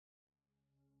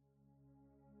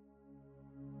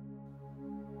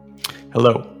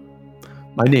Hello,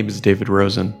 my name is David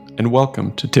Rosen, and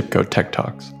welcome to TIBCO Tech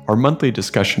Talks, our monthly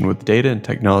discussion with data and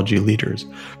technology leaders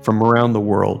from around the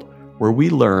world, where we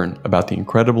learn about the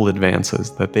incredible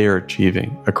advances that they are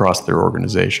achieving across their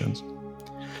organizations.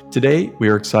 Today, we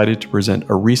are excited to present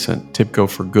a recent TIBCO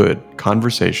for Good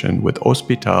conversation with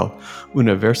Hospital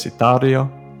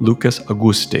Universitario Lucas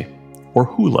Augusti, or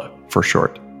HULA for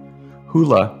short.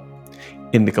 HULA,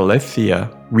 in the Galicia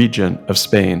region of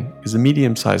Spain, is a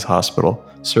medium-sized hospital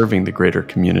serving the greater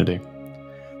community.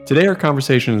 Today, our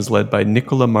conversation is led by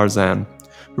Nicola Marzan,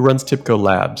 who runs TIBCO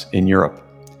Labs in Europe.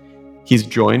 He's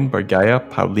joined by Gaia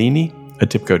Paolini, a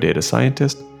TIBCO data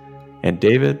scientist, and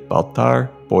David Baltar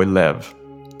Boilev,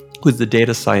 who is the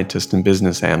data scientist and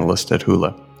business analyst at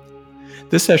HULA.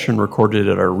 This session, recorded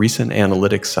at our recent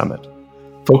Analytics Summit,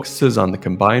 focuses on the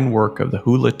combined work of the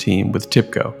HULA team with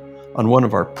TIBCO on one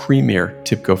of our premier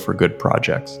TIBCO for Good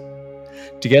projects.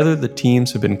 Together, the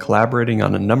teams have been collaborating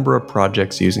on a number of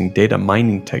projects using data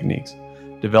mining techniques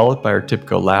developed by our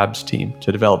TIBCO Labs team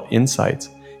to develop insights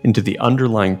into the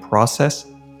underlying process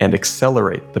and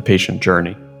accelerate the patient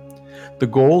journey. The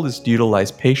goal is to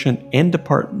utilize patient and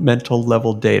departmental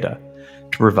level data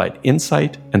to provide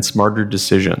insight and smarter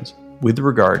decisions with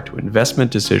regard to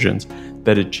investment decisions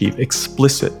that achieve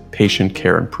explicit patient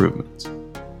care improvements.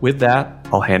 With that,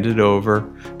 I'll hand it over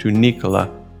to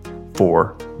Nicola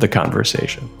for the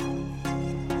conversation.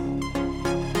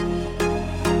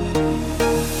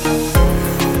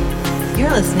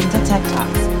 You're listening to Tech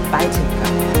Talks by TIBCO.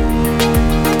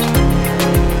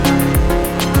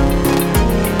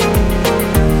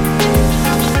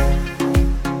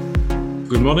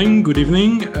 Good morning, good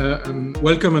evening, and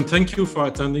welcome and thank you for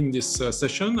attending this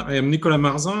session. I am Nicolas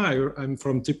Marzan. I'm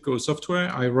from TIBCO Software.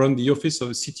 I run the Office of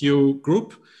the CTO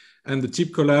Group and the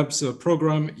TIBCO Labs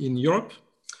program in Europe.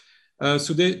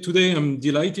 Today I'm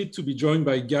delighted to be joined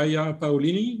by Gaia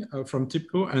Paolini from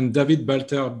TIBCO and David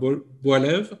Baltar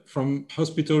Boilev from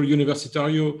Hospital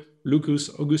Universitario Lucas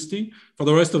Augusti. For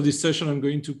the rest of this session, I'm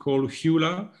going to call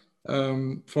HULA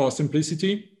for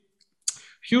simplicity.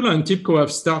 HULA and TIBCO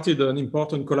have started an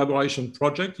important collaboration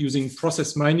project using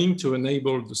process mining to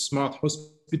enable the smart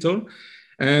hospital.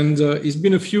 And it's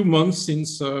been a few months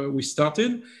since we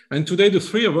started. And today, the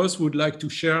three of us would like to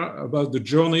share about the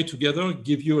journey together,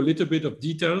 give you a little bit of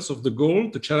details of the goal,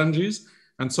 the challenges,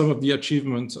 and some of the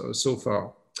achievements so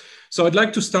far. So I'd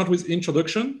like to start with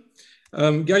introduction.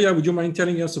 Gaia, would you mind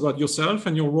telling us about yourself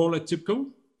and your role at TIBCO?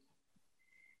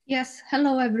 Yes,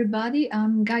 hello everybody.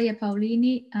 I'm Gaia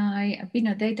Paolini. I have been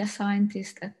a data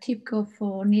scientist at TIBCO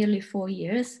for nearly 4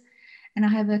 years, and I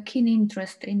have a keen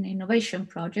interest in innovation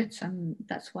projects, and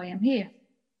that's why I'm here.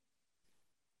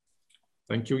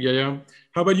 Thank you, Gaia.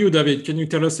 How about you, David? Can you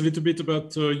tell us a little bit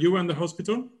about you and the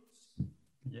hospital?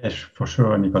 Yes, for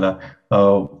sure, Nicola.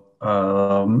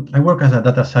 I work as a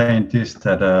data scientist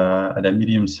at a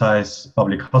medium-sized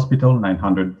public hospital,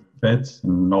 900 beds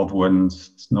in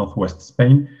northwest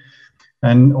Spain.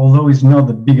 And although it's not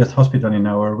the biggest hospital in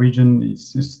our region,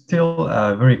 it's still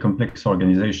a very complex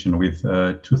organization with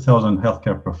 2,000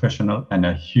 healthcare professionals and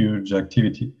a huge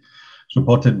activity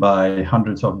supported by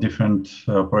hundreds of different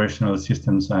operational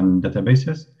systems and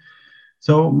databases.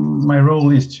 So my role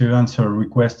is to answer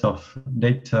requests of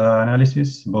data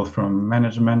analysis, both from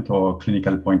management or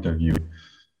clinical point of view.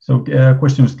 So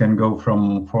questions can go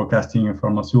from forecasting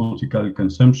pharmaceutical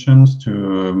consumptions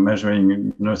to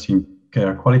measuring nursing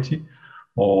care quality,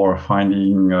 or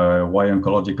finding why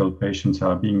oncological patients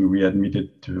are being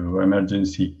readmitted to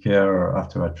emergency care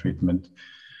after a treatment.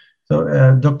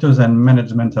 So doctors and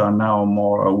management are now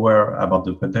more aware about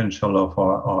the potential of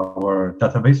our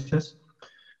databases,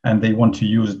 and they want to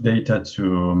use data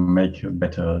to make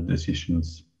better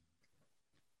decisions.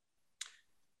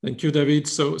 Thank you, David.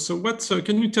 So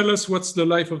can you tell us what's the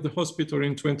life of the hospital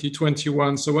in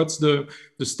 2021? So what's the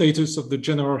status of the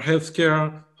general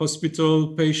healthcare,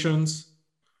 hospital, patients?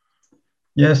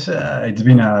 Yes, it's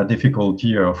been a difficult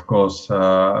year, of course.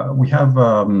 We have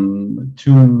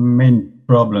two main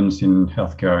problems in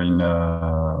healthcare in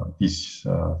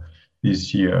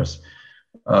these years.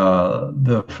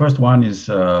 The first one is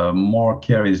more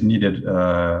care is needed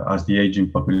as the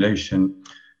aging population.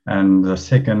 And the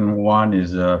second one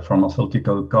is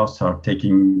pharmaceutical costs are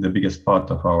taking the biggest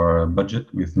part of our budget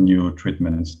with new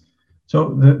treatments.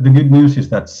 So the good news is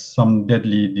that some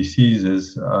deadly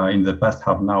diseases in the past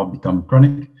have now become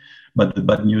chronic, but the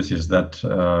bad news is that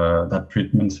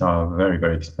treatments are very,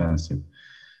 very expensive.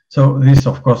 So this,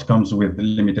 of course, comes with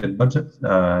limited budget,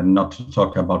 not to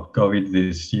talk about COVID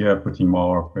this year, putting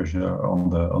more pressure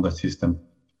on the system.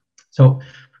 So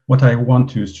what I want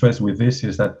to stress with this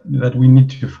is that we need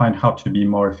to find how to be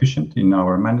more efficient in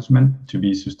our management to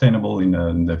be sustainable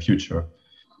in the future.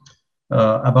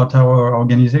 About our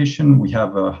organization, we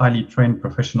have highly trained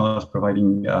professionals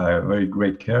providing very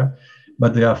great care,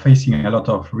 but they are facing a lot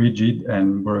of rigid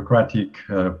and bureaucratic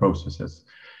processes.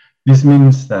 This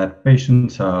means that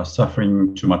patients are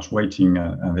suffering too much waiting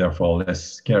and therefore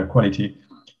less care quality,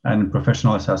 and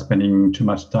professionals are spending too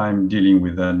much time dealing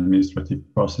with the administrative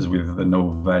process with no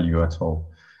value at all.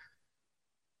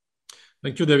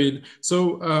 Thank you, David.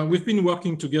 So we've been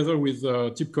working together with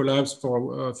TIBCO Labs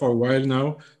for a while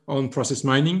now on process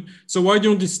mining. So why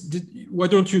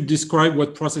don't you describe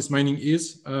what process mining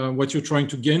is, what you're trying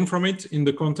to gain from it in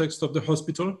the context of the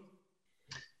hospital?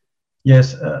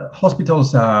 Yes,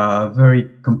 hospitals are a very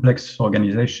complex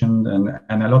organization,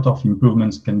 and a lot of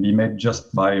improvements can be made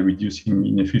just by reducing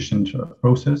inefficient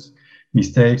process,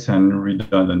 mistakes, and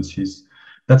redundancies.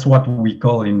 That's what we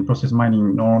call in process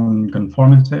mining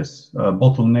non-conformances,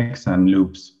 bottlenecks, and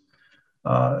loops.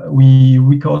 We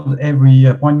record every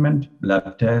appointment,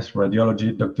 lab test,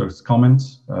 radiology, doctor's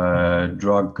comments,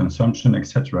 drug consumption,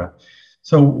 etc.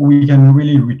 So we can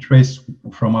really retrace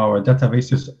from our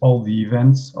databases all the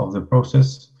events of the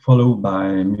process followed by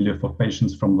millions of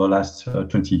patients from the last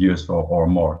 20 years or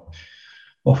more.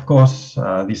 Of course,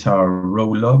 these are raw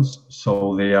logs,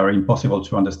 so they are impossible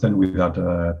to understand without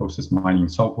process mining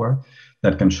software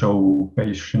that can show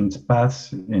patients'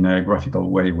 paths in a graphical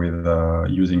way with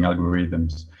using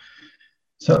algorithms.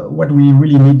 So what we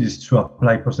really need is to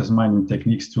apply process mining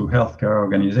techniques to healthcare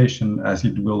organization, as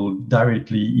it will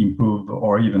directly improve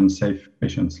or even save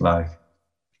patients' life.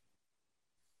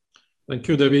 Thank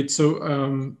you, David.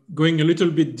 So going a little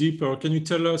bit deeper, can you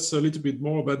tell us a little bit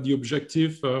more about the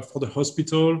objective for the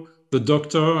hospital, the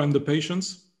doctor, and the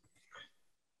patients?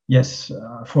 Yes,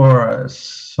 for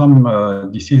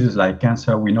some diseases like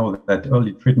cancer, we know that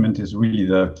early treatment is really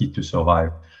the key to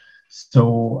survive.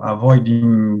 So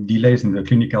avoiding delays in the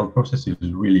clinical process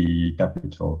is really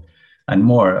capital. And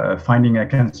more, finding a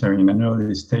cancer in an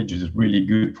early stage is really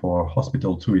good for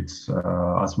hospital too. It's,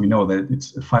 as we know, that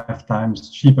it's 5 times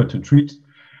cheaper to treat,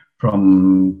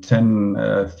 from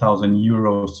 10,000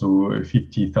 euros to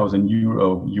 50,000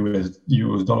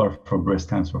 US dollar for breast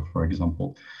cancer, for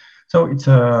example. So it's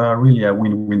really a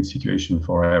win-win situation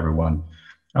for everyone.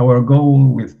 Our goal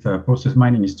with process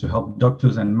mining is to help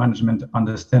doctors and management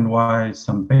understand why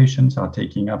some patients are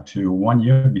taking up to 1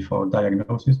 year before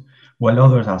diagnosis, while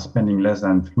others are spending less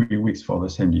than 3 weeks for the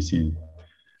same disease.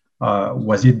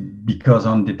 Was it because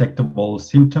undetectable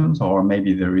symptoms, or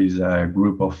maybe there is a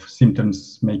group of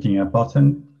symptoms making a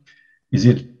pattern? Is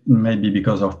it maybe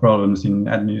because of problems in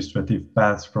administrative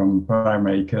paths from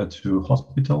primary care to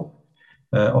hospital?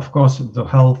 Of course, the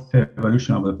health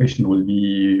evolution of the patient will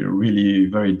be really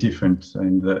very different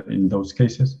in those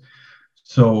cases.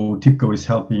 So TIBCO is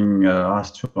helping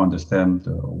us to understand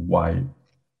why.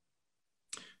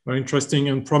 Very interesting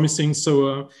and promising.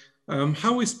 So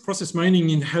how is process mining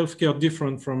in healthcare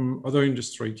different from other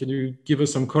industry? Can you give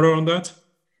us some color on that?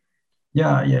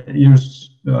 Yeah, it's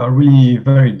really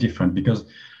very different, because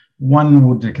one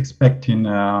would expect in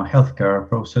a healthcare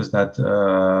process that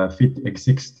fit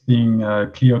existing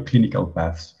clear clinical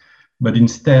paths. But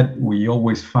instead, we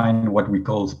always find what we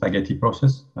call spaghetti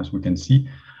process, as we can see.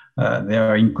 They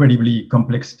are incredibly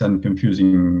complex and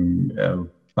confusing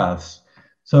paths.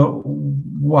 So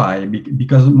why?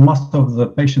 Because most of the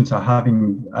patients are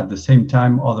having at the same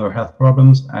time other health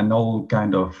problems and all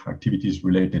kind of activities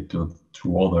related to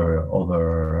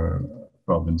other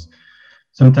problems.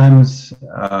 Sometimes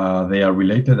they are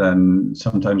related and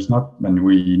sometimes not, and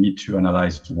we need to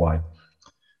analyze why.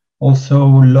 Also,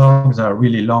 logs are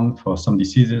really long for some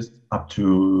diseases, up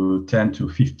to 10 to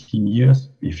 15 years,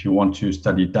 if you want to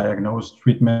study diagnose,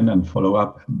 treatment, and follow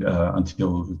up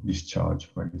until discharge,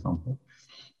 for example.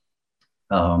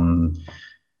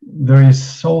 There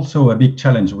is also a big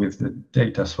challenge with the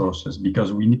data sources,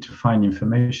 because we need to find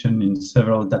information in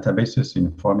several databases,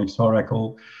 in Informix,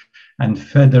 Oracle, and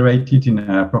federate it in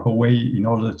a proper way in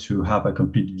order to have a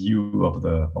complete view of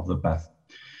the path.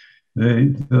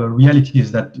 The reality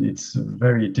is that it's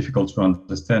very difficult to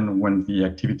understand when the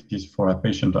activities for a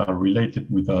patient are related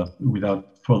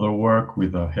without further work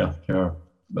with the healthcare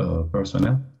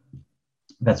personnel.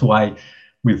 That's why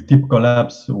with TIBCO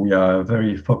Labs, we are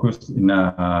very focused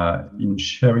in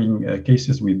sharing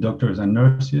cases with doctors and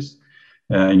nurses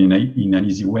in an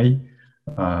easy way,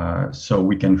 so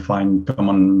we can find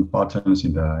common patterns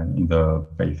in the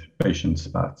patient's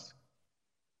paths.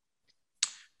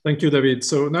 Thank you, David.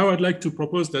 So now I'd like to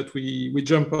propose that we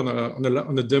jump on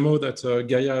a demo that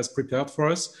Gaia has prepared for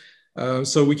us.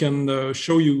 So we can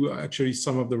show you actually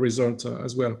some of the results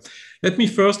as well. Let me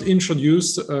first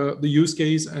introduce the use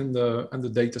case and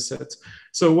the data set.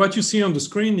 So what you see on the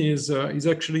screen is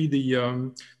actually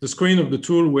the screen of the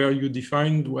tool where you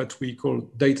defined what we call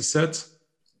data set.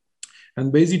 And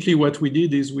basically what we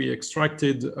did is we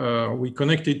extracted, we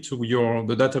connected to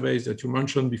the database that you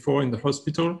mentioned before in the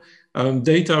hospital,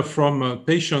 data from a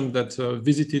patient that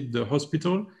visited the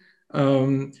hospital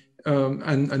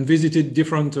and visited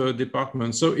different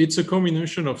departments. So it's a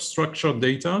combination of structured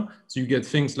data. So you get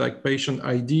things like patient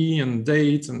ID and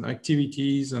dates and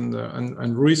activities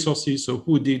and resources. So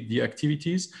who did the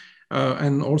activities?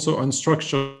 And also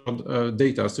unstructured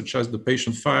data, such as the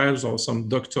patient files or some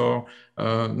doctor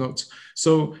notes.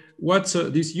 So what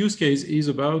this use case is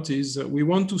about is we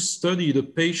want to study the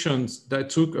patients that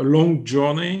took a long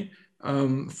journey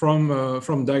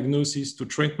from diagnosis to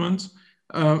treatment.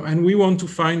 And we want to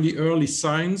find the early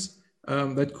signs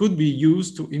that could be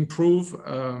used to improve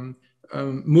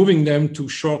moving them to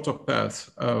shorter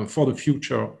paths for the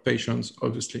future patients,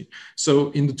 obviously.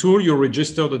 So in the tool, you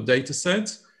register the data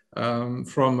set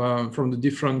from the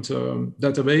different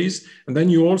database. And then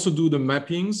you also do the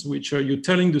mappings, which are you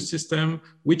telling the system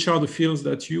which are the fields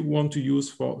that you want to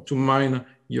use to mine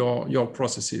your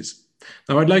processes.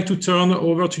 Now I'd like to turn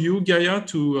over to you, Gaia,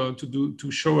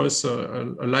 to show us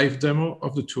a live demo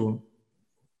of the tool.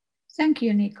 Thank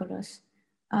you, Nicholas.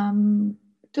 To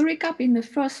recap, in the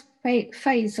first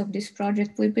phase of this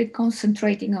project, we've been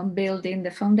concentrating on building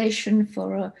the foundation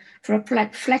for a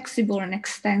flexible and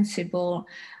extensible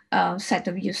set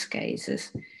of use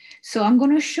cases. So I'm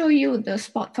going to show you the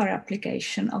Spotfire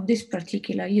application of this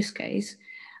particular use case.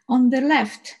 On the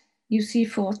left, you see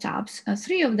 4 tabs.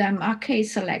 3 of them are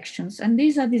case selections, and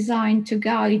these are designed to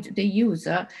guide the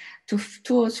user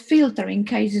towards filtering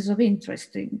cases of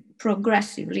interest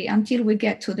progressively until we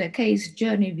get to the case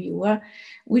journey viewer,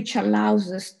 which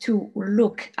allows us to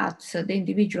look at the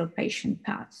individual patient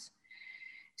paths.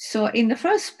 So in the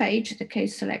first page, the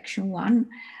case selection one,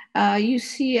 you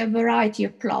see a variety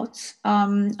of plots.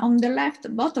 On the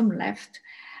left, bottom left,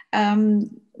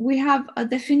 we have a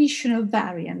definition of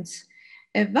variants.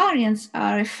 Variants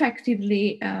are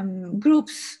effectively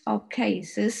groups of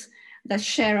cases that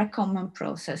share a common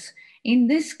process. In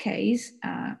this case,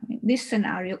 this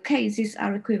scenario, cases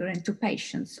are equivalent to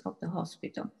patients of the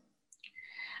hospital.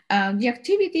 The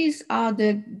activities are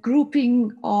the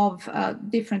grouping of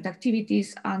different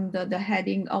activities under the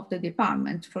heading of the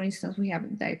department. For instance, we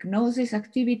have diagnosis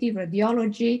activity,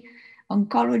 radiology,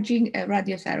 oncology,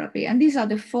 radiotherapy. And these are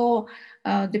the 4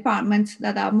 departments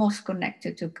that are most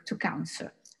connected to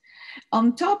cancer.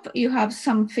 On top, you have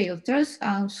some filters.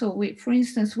 For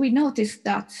instance, we noticed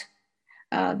that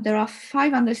there are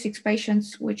 506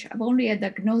 patients which have only a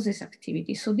diagnosis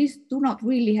activity. So these do not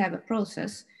really have a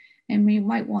process, and we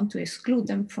might want to exclude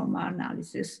them from our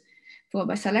analysis.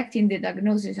 By selecting the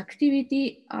diagnosis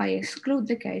activity, I exclude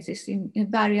the cases in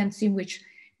variants in which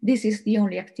this is the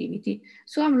only activity.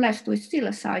 So I'm left with still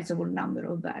a sizable number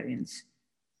of variants.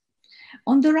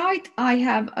 On the right, I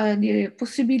have the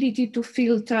possibility to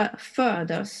filter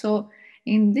further. So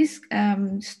in this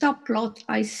stop plot,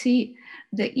 I see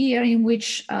the year in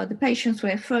which the patients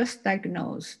were first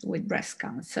diagnosed with breast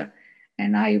cancer.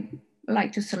 And I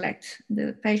like to select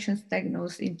the patients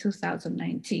diagnosed in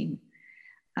 2019.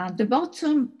 At the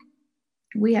bottom,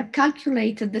 we have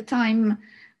calculated the time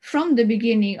from the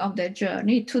beginning of their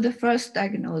journey to the first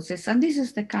diagnosis. And this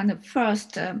is the kind of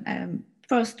first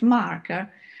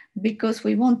marker, because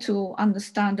we want to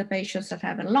understand the patients that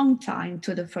have a long time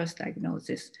to the first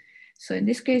diagnosis. So in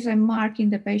this case, I'm marking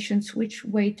the patients which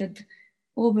waited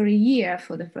over a year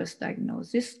for the first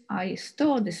diagnosis. I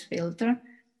store this filter,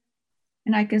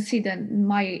 and I can see that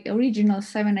my original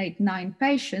 789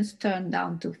 patients turned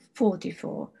down to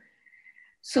 44.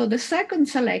 So the second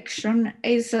selection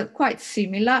is quite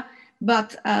similar,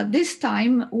 but this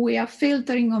time we are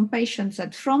filtering on patients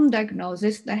that from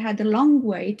diagnosis, they had a long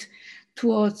wait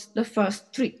towards the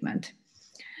first treatment.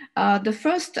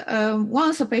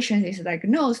 Once a patient is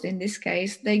diagnosed, in this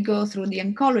case, they go through the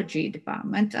oncology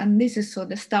department, and this is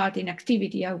the starting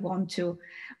activity I want to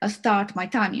start my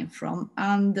timing from.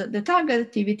 And the target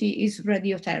activity is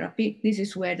radiotherapy. This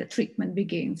is where the treatment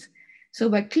begins. So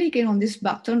by clicking on this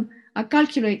button, I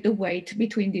calculate the weight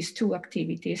between these 2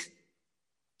 activities.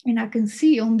 And I can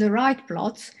see on the right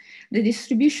plots, the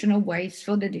distribution of weights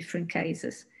for the different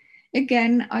cases.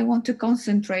 Again, I want to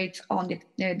concentrate on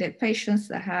the patients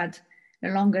that had a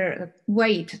longer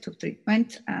wait to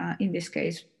treatment, in this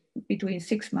case, between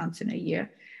 6 months and a year.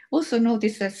 Also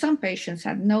notice that some patients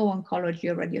had no oncology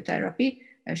or radiotherapy,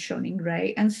 shown in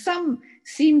gray, and some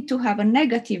seem to have a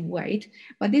negative weight,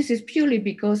 but this is purely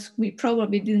because we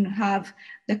probably didn't have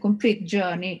the complete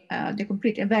journey, the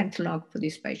complete event log for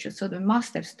this patient. So they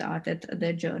must have started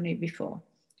their journey before.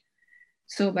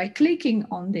 So by clicking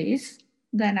on this,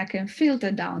 then I can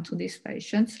filter down to these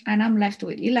patients, and I'm left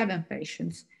with 11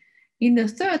 patients. In the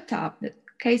third tab, the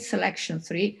case selection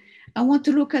 3, I want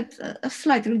to look at a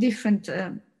slightly different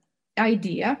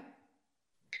idea.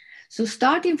 So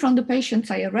starting from the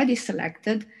patients I already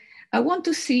selected, I want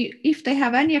to see if they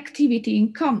have any activity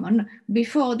in common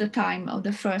before the time of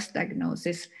the first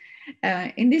diagnosis.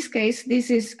 In this case, this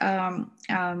is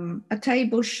a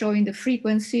table showing the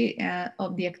frequency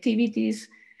of the activities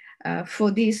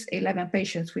for these 11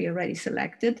 patients we already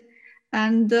selected.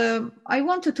 And I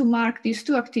wanted to mark these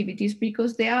 2 activities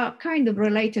because they are kind of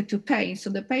related to pain. So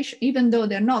the patient, even though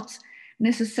they're not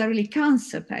necessarily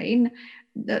cancer pain,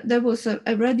 there was a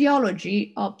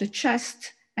radiology of the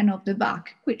chest and of the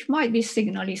back, which might be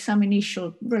signaling some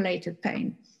initial related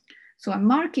pain. So I'm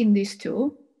marking these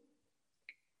 2,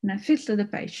 and I filter the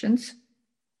patients,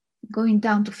 going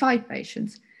down to 5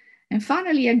 patients. And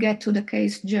finally, I get to the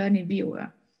case journey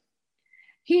viewer.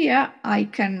 Here, I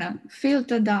can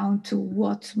filter down to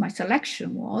what my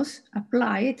selection was,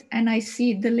 apply it, and I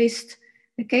see the list,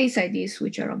 the case IDs,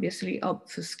 which are obviously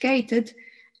obfuscated,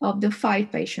 of the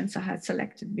 5 patients I had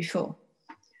selected before.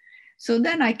 So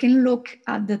then I can look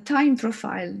at the time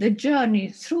profile, the journey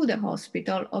through the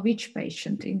hospital of each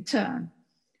patient in turn.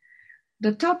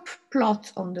 The top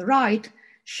plot on the right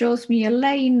shows me a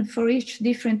lane for each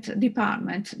different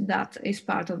department that is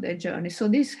part of their journey. So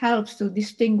this helps to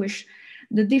distinguish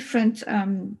the different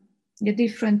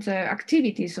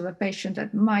activities of a patient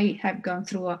that might have gone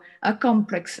through a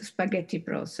complex spaghetti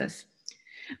process.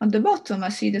 On the bottom, I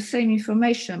see the same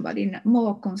information, but in a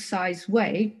more concise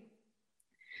way,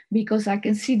 because I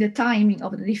can see the timing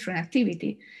of the different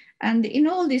activity. And in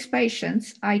all these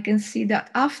patients, I can see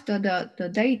that after the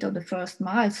date of the first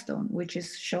milestone, which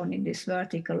is shown in this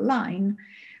vertical line,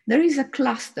 there is a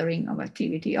clustering of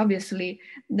activity. Obviously,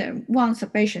 once a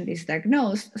patient is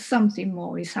diagnosed, something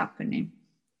more is happening.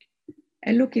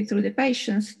 And looking through the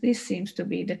patients, this seems to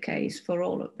be the case for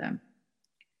all of them.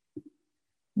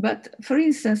 But for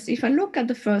instance, if I look at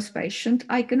the first patient,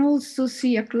 I can also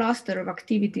see a cluster of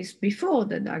activities before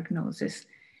the diagnosis.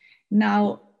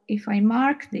 Now, if I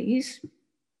mark these,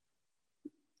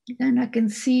 then I can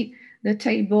see the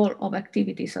table of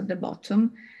activities at the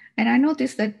bottom. And I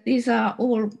notice that these are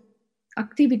all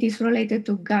activities related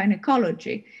to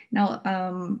gynecology. Now,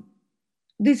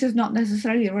 this is not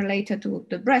necessarily related to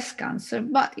the breast cancer,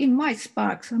 but it might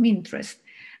spark some interest.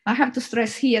 I have to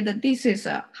stress here that this is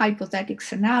a hypothetical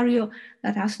scenario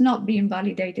that has not been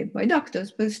validated by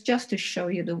doctors, but it's just to show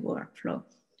you the workflow.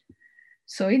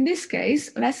 So in this case,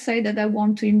 let's say that I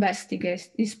want to investigate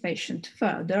this patient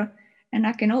further, and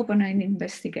I can open an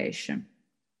investigation.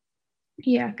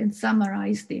 Here I can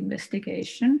summarize the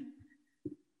investigation,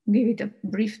 give it a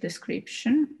brief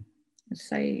description, and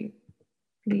say,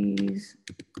 please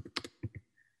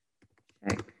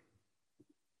check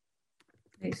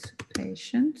this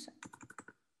patient.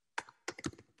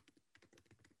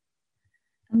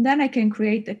 And then I can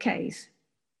create the case.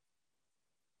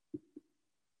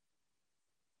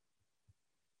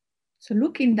 So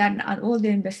looking then at all the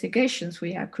investigations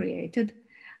we have created,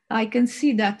 I can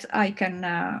see that I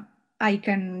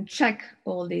can check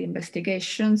all the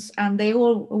investigations, and they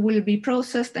all will be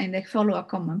processed and they follow a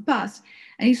common path.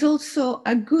 And it's also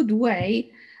a good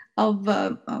way of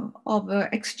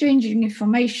exchanging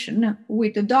information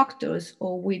with the doctors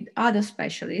or with other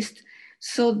specialists,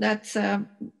 so that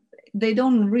they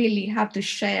don't really have to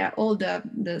share all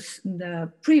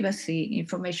the privacy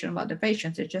information about the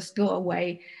patients. They just go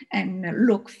away and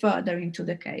look further into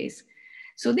the case.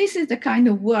 So this is the kind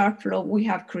of workflow we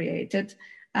have created.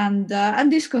 And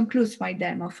this concludes my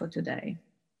demo for today.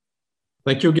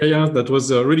 Thank you, Gaia. That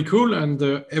was really cool. And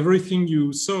everything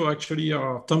you saw actually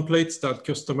are templates that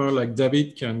customer like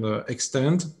David can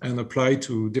extend and apply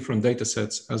to different data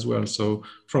sets as well. So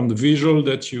from the visual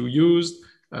that you used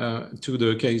to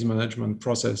the case management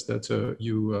process that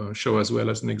you show as well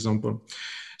as an example.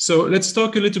 So let's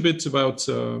talk a little bit about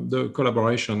the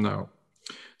collaboration now.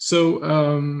 So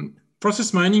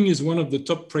process mining is one of the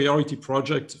top priority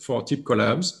projects for TIBCO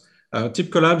Labs.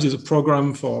 TIBCO Labs is a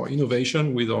program for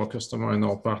innovation with our customer and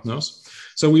our partners.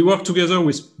 So we work together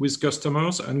with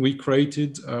customers, and we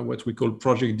created what we call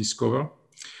Project Discover.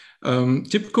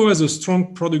 TIBCO has a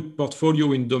strong product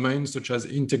portfolio in domains such as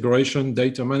integration,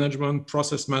 data management,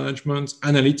 process management,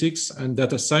 analytics, and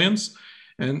data science.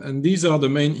 And these are the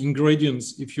main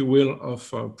ingredients, if you will,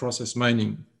 of process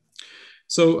mining.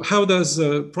 So how does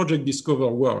Project Discover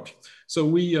work? So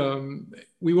we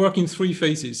work in 3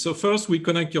 phases. So first, we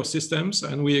connect your systems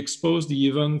and we expose the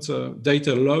event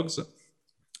data logs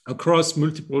across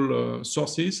multiple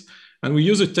sources. And we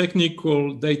use a technique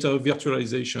called data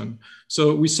virtualization.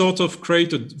 So we sort of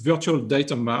create a virtual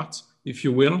data mart, if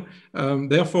you will.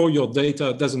 Therefore, your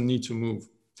data doesn't need to move.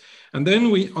 And then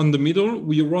on the middle,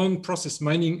 we run process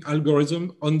mining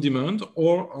algorithm on demand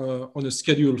or on a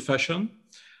scheduled fashion.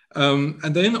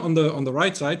 And then on the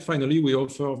right side, finally, we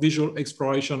offer visual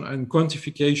exploration and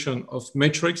quantification of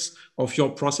metrics of your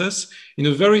process in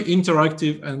a very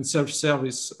interactive and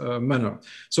self-service manner.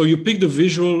 So you pick the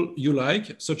visual you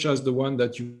like, such as the one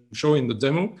that you show in the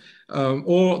demo,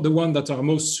 or the one that are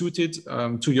most suited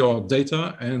to your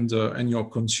data and your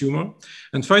consumer.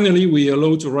 And finally, we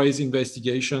allow to raise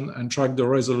investigation and track the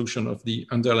resolution of the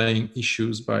underlying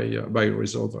issues by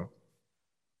resolver.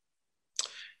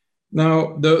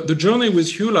 Now, the journey with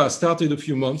Hula started a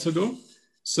few months ago.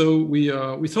 So we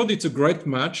thought it's a great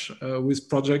match with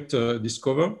Project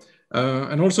Discover.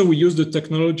 And also we use the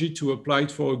technology to apply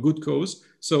it for a good cause.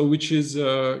 So which is,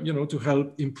 to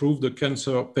help improve the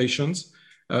cancer patients.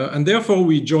 And therefore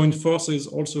we joined forces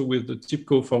also with the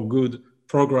TIBCO for Good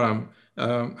program.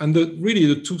 And really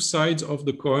the 2 sides of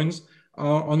the coins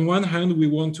are, on one hand, we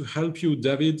want to help you,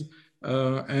 David,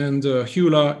 and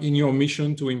Hula in your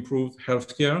mission to improve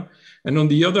healthcare. And on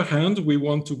the other hand, we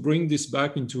want to bring this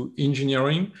back into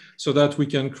engineering so that we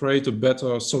can create a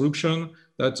better solution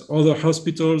that other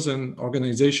hospitals and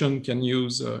organizations can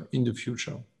use in the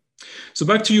future. So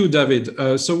back to you,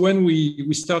 David. So when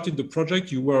we started the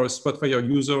project, you were a Spotfire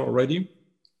user already,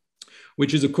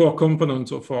 which is a core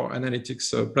component of our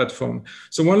analytics platform.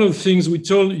 So one of the things you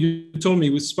told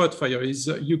me with Spotfire is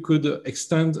you could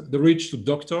extend the reach to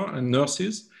doctors and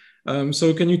nurses.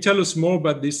 So can you tell us more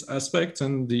about this aspect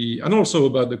and also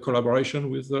about the collaboration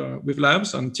with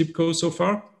labs and TIBCO so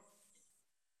far?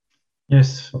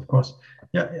 Yes, of course.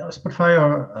 Yeah,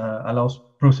 Spotfire allows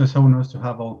process owners to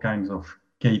have all kinds of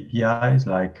KPIs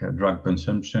like drug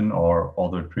consumption or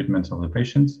other treatments of the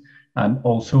patients, and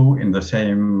also in the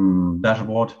same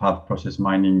dashboard have process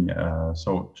mining,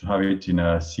 so to have it in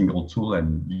a single tool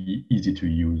and easy to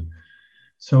use.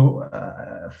 So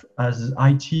as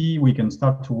IT, we can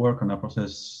start to work on a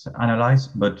process analyze,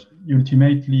 but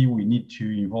ultimately we need to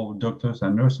involve doctors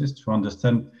and nurses to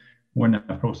understand when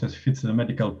a process fits the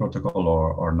medical protocol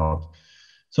or not.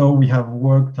 So we have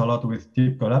worked a lot with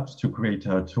TIBCO Labs to create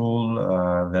a tool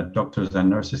that doctors and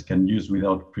nurses can use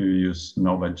without previous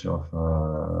knowledge of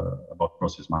about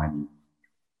process mining.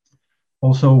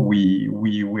 Also, we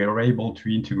were able to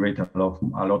integrate a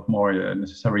lot more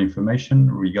necessary information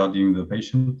regarding the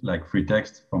patient, like free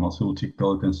text,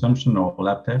 pharmaceutical consumption, or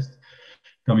lab tests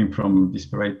coming from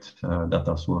disparate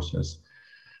data sources.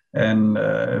 And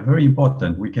very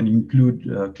important, we can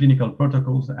include clinical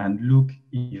protocols and look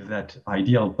if that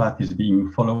ideal path is being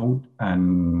followed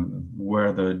and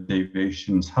where the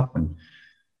deviations happen.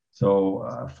 So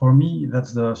for me,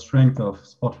 that's the strength of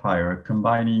Spotfire,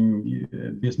 combining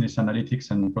business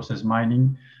analytics and process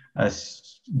mining,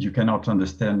 as you cannot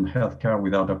understand healthcare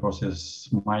without a process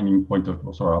mining point of,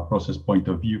 also a process point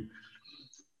of view.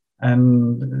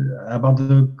 And about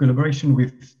the collaboration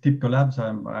with TIBCO Labs,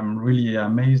 I'm really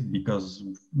amazed because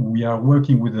we are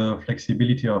working with the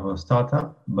flexibility of a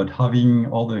startup, but having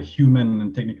all the human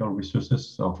and technical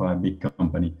resources of a big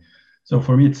company. So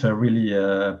for me, it's a really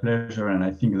pleasure, and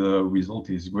I think the result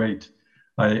is great.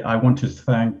 I want to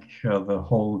thank the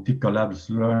whole TIBCO Labs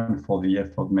Learn for the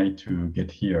effort made to get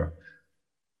here.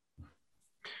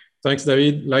 Thanks,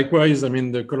 David. Likewise, I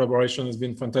mean, the collaboration has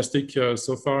been fantastic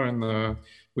so far, and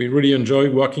we really enjoy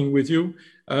working with you.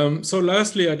 So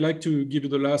lastly, I'd like to give you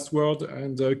the last word,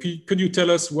 and could you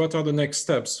tell us what are the next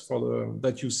steps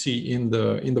that you see in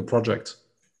the project?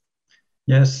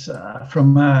 Yes,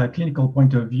 from a clinical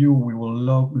point of view, we will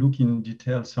look in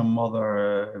detail some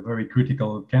other very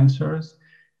critical cancers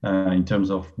in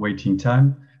terms of waiting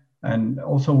time. And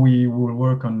also we will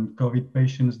work on COVID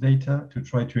patients' data to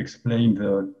try to explain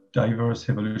the diverse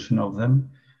evolution of them.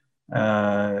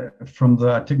 From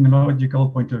the technological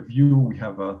point of view, we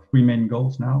have 3 main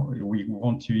goals now. We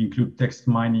want to include text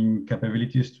mining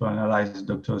capabilities to analyze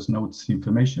doctors' notes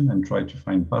information and try to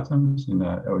find patterns in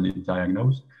early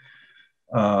diagnosis.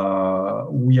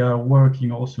 We are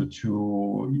working also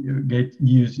to get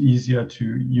easier to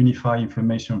unify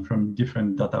information from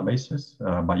different databases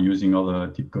by using other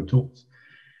TIBCO tools.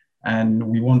 And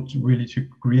we want really to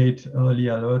create early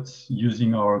alerts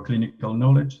using our clinical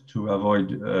knowledge to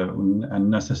avoid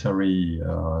unnecessary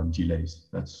delays.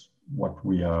 That's what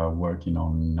we are working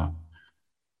on now.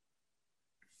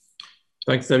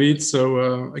 Thanks, David.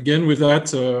 So again, with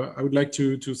that, I would like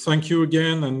to thank you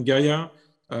again and Gaia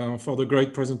for the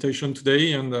great presentation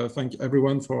today, and thank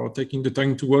everyone for taking the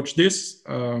time to watch this.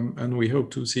 And we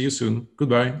hope to see you soon.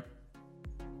 Goodbye.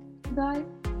 Bye.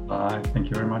 Bye. Thank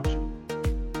you very much.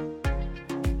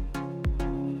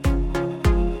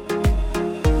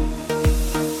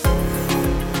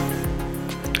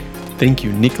 Thank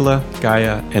you, Nicola,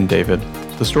 Gaia, and David.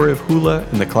 The story of Hula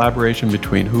and the collaboration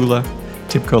between Hula,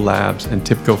 TIBCO Labs, and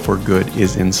TIBCO for Good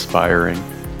is inspiring.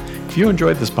 If you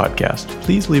enjoyed this podcast,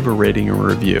 please leave a rating or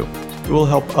review. It will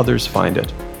help others find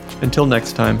it. Until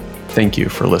next time, thank you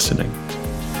for listening.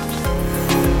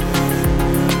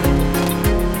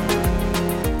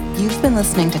 You've been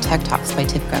listening to Tech Talks by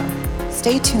TIBCO.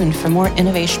 Stay tuned for more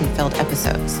innovation-filled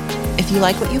episodes. If you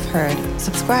like what you've heard,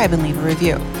 subscribe and leave a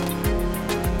review.